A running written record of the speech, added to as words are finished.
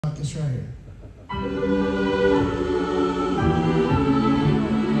this right here.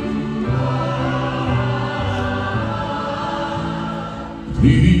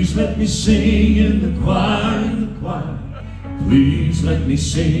 Please let me sing in the choir, in the choir. Please let me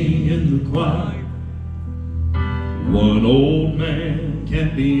sing in the choir. One old man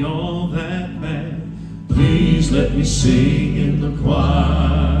can't be all that bad. Please let me sing in the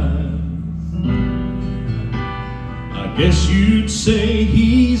choir. I guess you'd say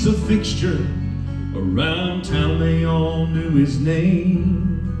he's a fixture. Around town they all knew his name.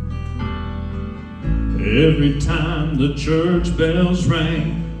 Every time the church bells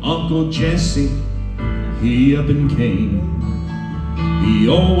rang, Uncle Jesse, he up and came. He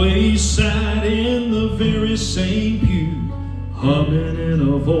always sat in the very same pew, humming in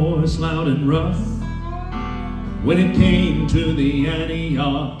a voice loud and rough. When it came to the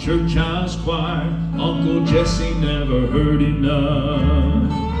Antioch Church House Choir, Uncle Jesse never heard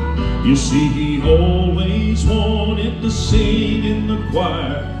enough. You see, he always wanted to sing in the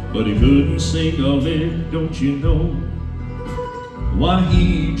choir, but he couldn't sing a lick, don't you know? Why,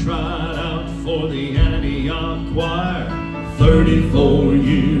 he tried out for the Antioch Choir 34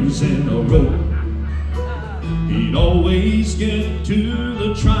 years in a row. He'd always get to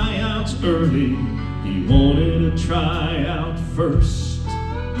the tryouts early. He wanted to try out first.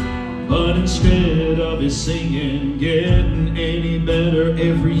 But instead of his singing getting any better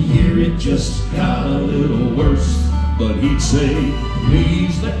every year, it just got a little worse. But he'd say,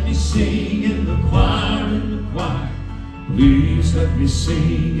 please let me sing in the choir, in the choir. Please let me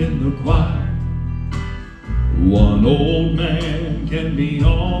sing in the choir. One old man can be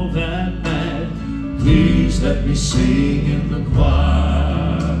all that bad. Please let me sing in the choir.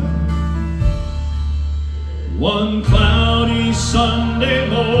 One cloudy Sunday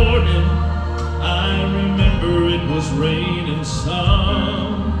morning, I remember it was raining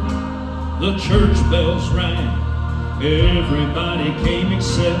some. The church bells rang. Everybody came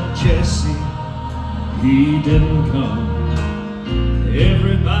except Jesse. He didn't come.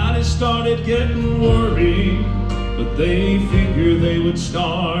 Everybody started getting worried, but they figured they would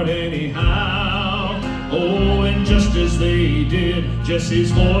start anyhow. Oh, and just as they did,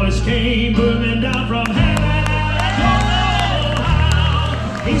 Jesse's voice came booming down from heaven. Oh,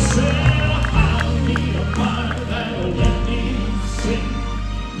 how he said, I found me a choir that'll let me sing.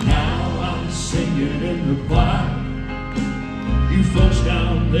 Now I'm singing in the choir. You folks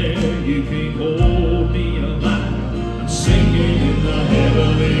down there, you can't hold me alive. I'm singing in the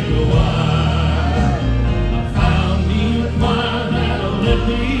heavenly choir. I found me a choir that'll let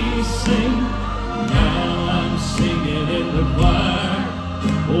me sing. Now I'm singing in the choir.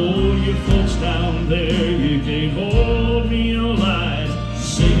 Oh, you folks down there, you can't hold me alive.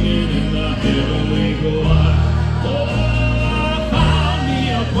 Singing in the heavenly choir. Oh, I found me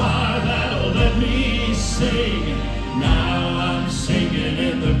a choir that'll let me sing. Now I'm singing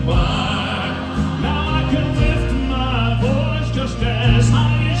in the choir. Now I can lift my voice just as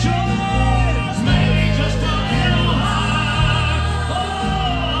high as yours, maybe just a little higher. Oh,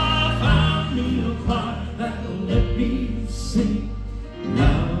 I found me a choir that'll let me sing.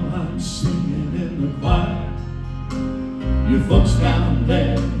 Now I'm singing in the choir. You folks down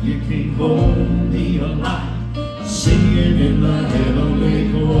there, you can't hold me alive. Singing in the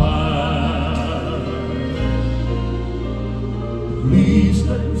heavenly choir. Please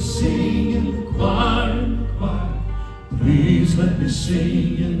let me sing in the choir, in the choir. Please let me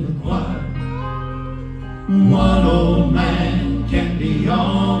sing in the choir. One old man can't be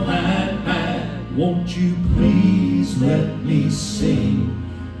all that bad. Won't you please let me sing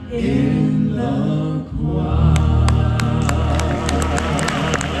in the choir?